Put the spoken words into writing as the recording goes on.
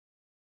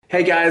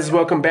Hey guys,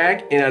 welcome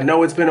back. And I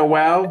know it's been a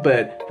while,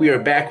 but we are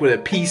back with a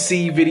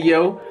PC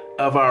video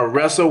of our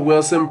Russell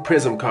Wilson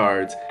Prizm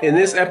cards. In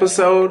this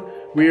episode,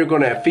 we are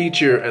going to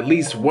feature at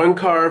least one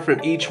card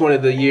from each one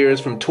of the years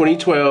from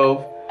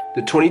 2012,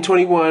 the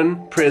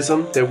 2021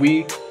 Prizm that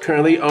we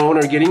currently own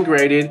or getting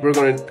graded. We're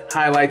going to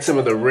highlight some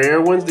of the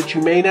rare ones that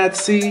you may not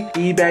see,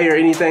 eBay or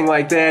anything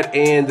like that,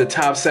 and the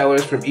top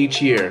sellers from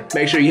each year.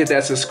 Make sure you hit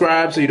that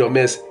subscribe so you don't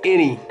miss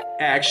any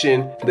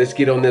action. Let's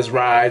get on this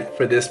ride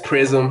for this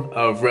Prizm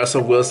of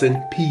Russell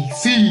Wilson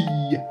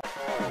PC.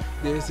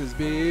 This is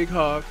Big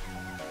Hawk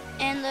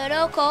and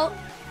Little Colt.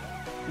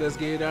 Let's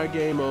get our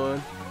game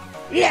on.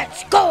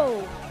 Let's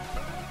go!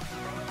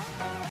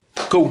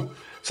 Cool.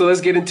 So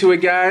let's get into it,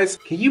 guys.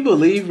 Can you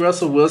believe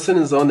Russell Wilson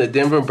is on the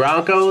Denver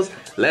Broncos?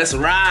 Let's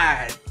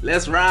ride.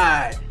 Let's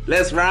ride.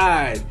 Let's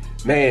ride.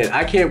 Man,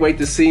 I can't wait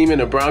to see him in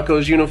a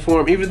Broncos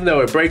uniform, even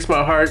though it breaks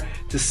my heart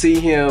to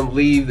see him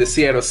leave the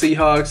Seattle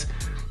Seahawks.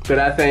 But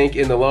I think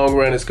in the long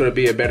run, it's going to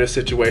be a better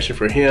situation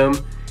for him,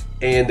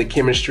 and the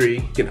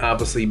chemistry can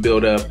obviously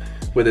build up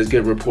with his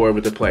good rapport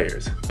with the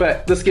players.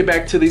 But let's get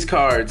back to these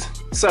cards.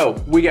 So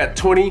we got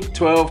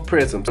 2012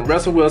 Prizm.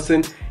 Russell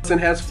Wilson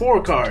has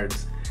 4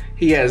 cards.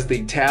 He has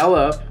the towel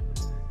up,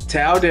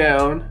 towel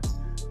down,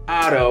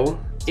 auto,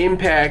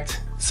 impact.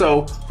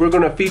 So we're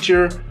going to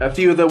feature a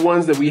few of the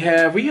ones that we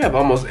have. We have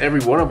almost every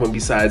one of them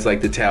besides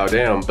like the towel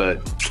down,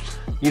 but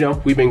you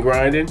know, we've been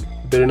grinding,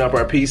 building up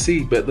our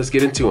PC, but let's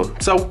get into them.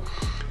 So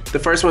the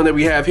first one that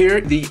we have here,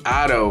 the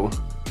auto.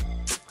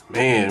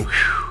 Man,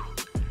 whew,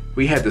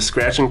 we had to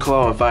scratch and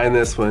claw and find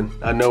this one.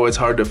 I know it's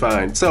hard to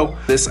find. So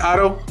this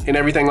auto and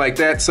everything like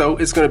that. So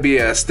it's going to be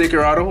a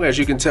sticker auto, as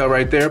you can tell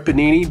right there.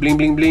 Panini, bling,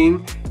 bling,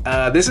 bling.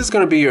 This is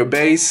going to be your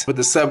base with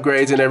the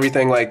subgrades and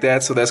everything like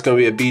that. So that's going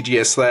to be a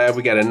BGS slab.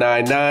 We got a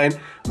 9.9,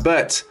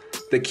 but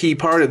the key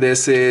part of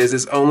this is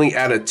it's only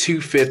out of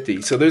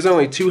 250. So there's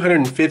only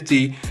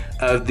 250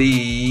 of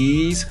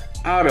these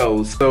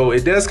autos. So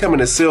it does come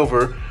in a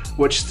silver,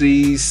 which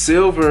the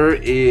silver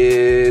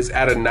is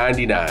out of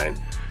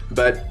 99.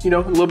 But you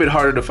know, a little bit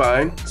harder to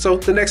find. So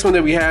the next one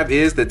that we have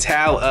is the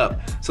towel up.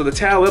 So the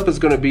towel up is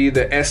going to be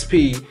the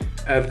SP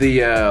of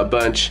the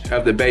bunch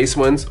of the base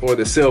ones or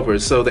the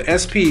silvers. So the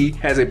SP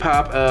has a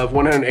pop of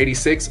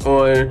 186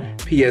 on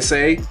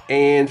PSA,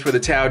 and for the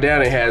towel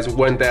down it has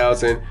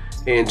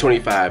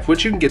 1,025,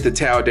 which you can get the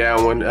towel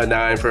down one, a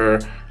 9 for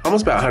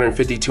almost about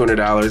 $150,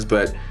 $200,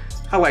 but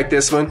I like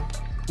this one. A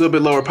little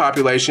bit lower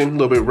population, a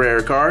little bit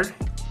rarer card.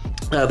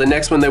 The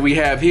next one that we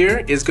have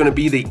here is going to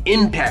be the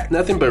impact,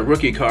 nothing but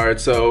rookie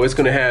cards. So it's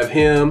going to have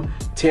him,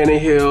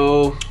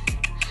 Tannehill,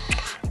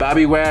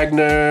 Bobby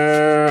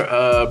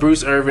Wagner,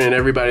 Bruce Irvin, and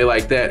everybody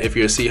like that if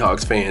you're a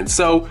Seahawks fan.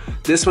 So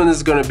this one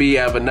is going to be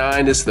out of a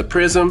 9. This is the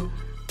Prizm.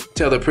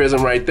 Tell the Prizm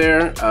right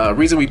there.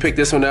 Reason we picked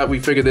this one up, we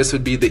figured this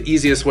would be the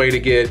easiest way to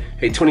get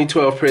a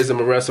 2012 Prizm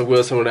of Russell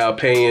Wilson without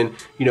paying,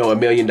 you know, $1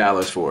 million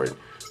for it.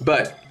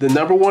 But the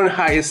 #1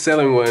 highest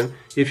selling one,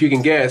 if you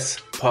can guess,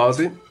 pause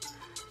it.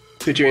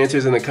 Put your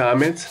answers in the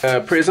comments.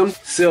 Prizm,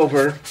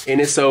 silver, and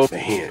it's so,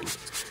 man,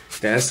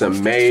 that's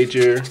some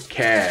major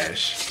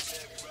cash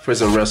for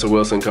some Russell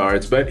Wilson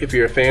cards. But if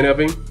you're a fan of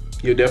him,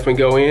 you'll definitely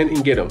go in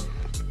and get them.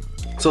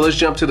 So let's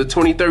jump to the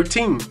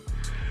 2013.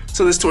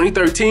 So this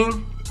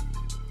 2013,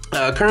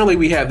 currently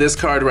we have this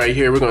card right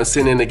here. We're going to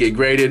send in to get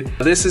graded.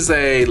 This is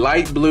a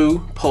light blue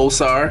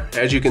Pulsar,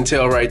 as you can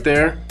tell right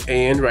there.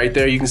 And right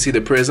there you can see the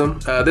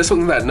Prizm. This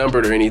one's not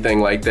numbered or anything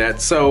like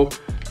that. So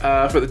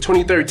for the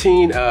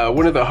 2013,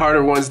 one of the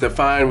harder ones to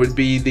find would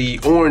be the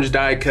orange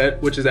die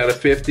cut, which is out of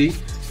 50.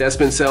 That's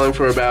been selling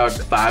for about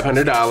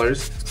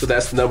 $500. So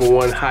that's the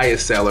 #1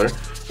 highest seller.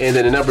 And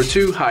then the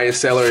 #2 highest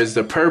seller is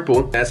the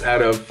purple. That's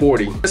out of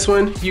 40. This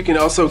one, you can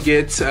also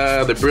get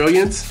the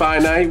Brilliance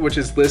Finite, which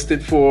is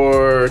listed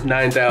for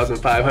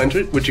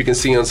 $9,500, which you can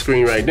see on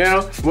screen right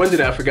now. One that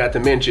I forgot to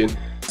mention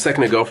a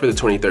second ago for the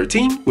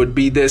 2013 would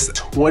be this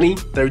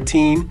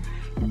 2013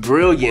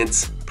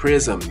 Brilliance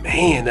Prizm.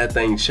 Man, that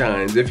thing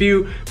shines. If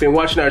you've been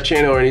watching our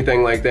channel or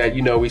anything like that,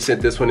 you know we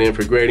sent this one in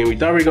for grading. We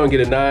thought we were gonna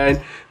get a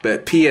 9,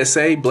 but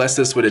PSA blessed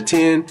us with a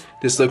 10.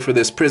 Just look for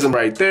this Prizm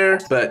right there.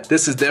 But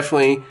this is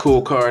definitely a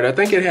cool card. I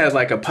think it had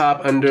like a pop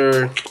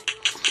under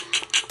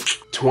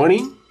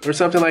 20 or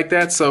something like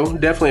that. So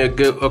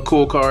definitely a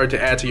cool card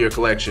to add to your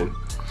collection.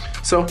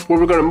 So what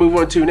we're gonna move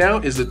on to now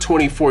is the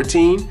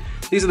 2014.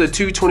 These are the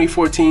 2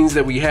 2014s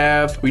that we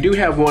have. We do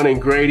have one in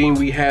grading.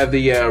 We have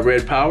the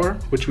Red Power,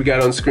 which we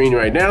got on screen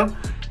right now.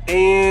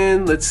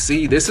 And let's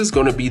see, this is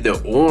gonna be the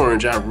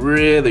orange. I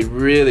really,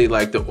 really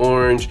like the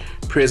orange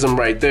Prizm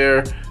right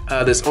there.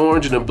 This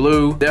orange and the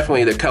blue,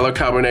 definitely the color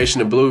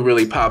combination of blue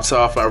really pops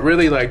off. I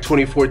really like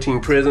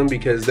 2014 Prizm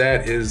because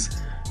that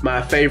is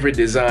my favorite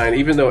design.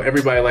 Even though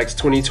everybody likes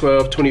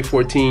 2012,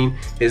 2014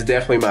 is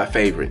definitely my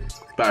favorite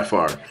by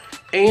far.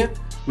 And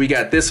we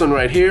got this one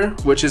right here,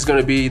 which is going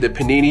to be the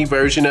Panini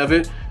version of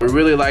it. We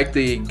really like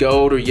the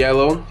gold or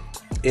yellow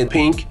and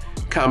pink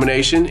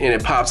combination and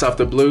it pops off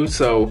the blue,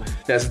 so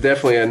that's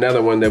definitely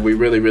another one that we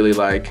really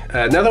like.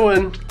 Another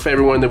one,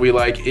 favorite one that we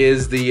like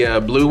is the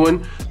blue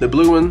one. The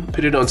blue one,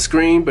 put it on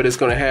screen, but it's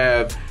going to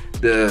have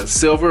the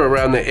silver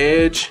around the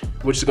edge,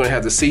 which is going to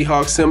have the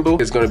Seahawks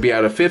symbol. It's going to be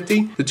out of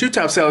 50. The two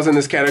top sellers in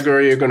this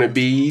category are going to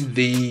be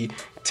the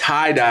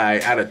tie-dye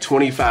out of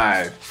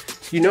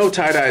 25. You know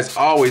tie-dyes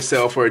always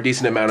sell for a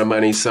decent amount of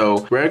money,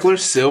 so regular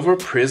silver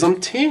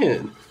Prizm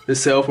 10. They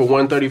sell for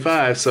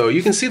 $135, so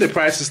you can see the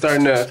price is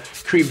starting to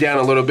creep down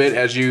a little bit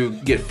as you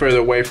get further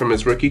away from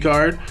its rookie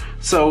card.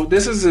 So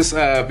this is this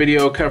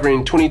video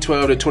covering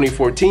 2012 to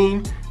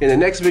 2014. In the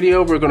next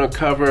video, we're going to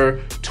cover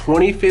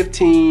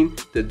 2015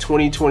 to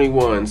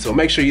 2021. So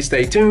make sure you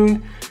stay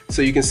tuned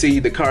so you can see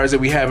the cards that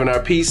we have in our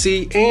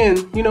PC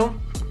and, you know,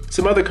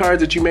 some other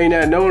cards that you may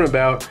not know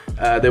about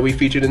that we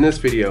featured in this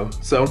video.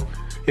 So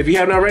if you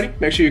haven't already,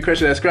 make sure you crush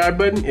that subscribe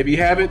button. If you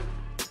haven't,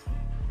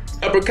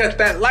 uppercut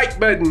that like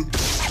button.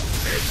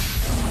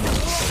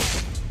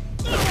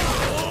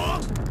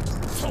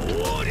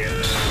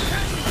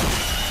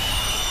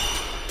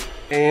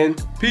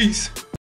 And peace.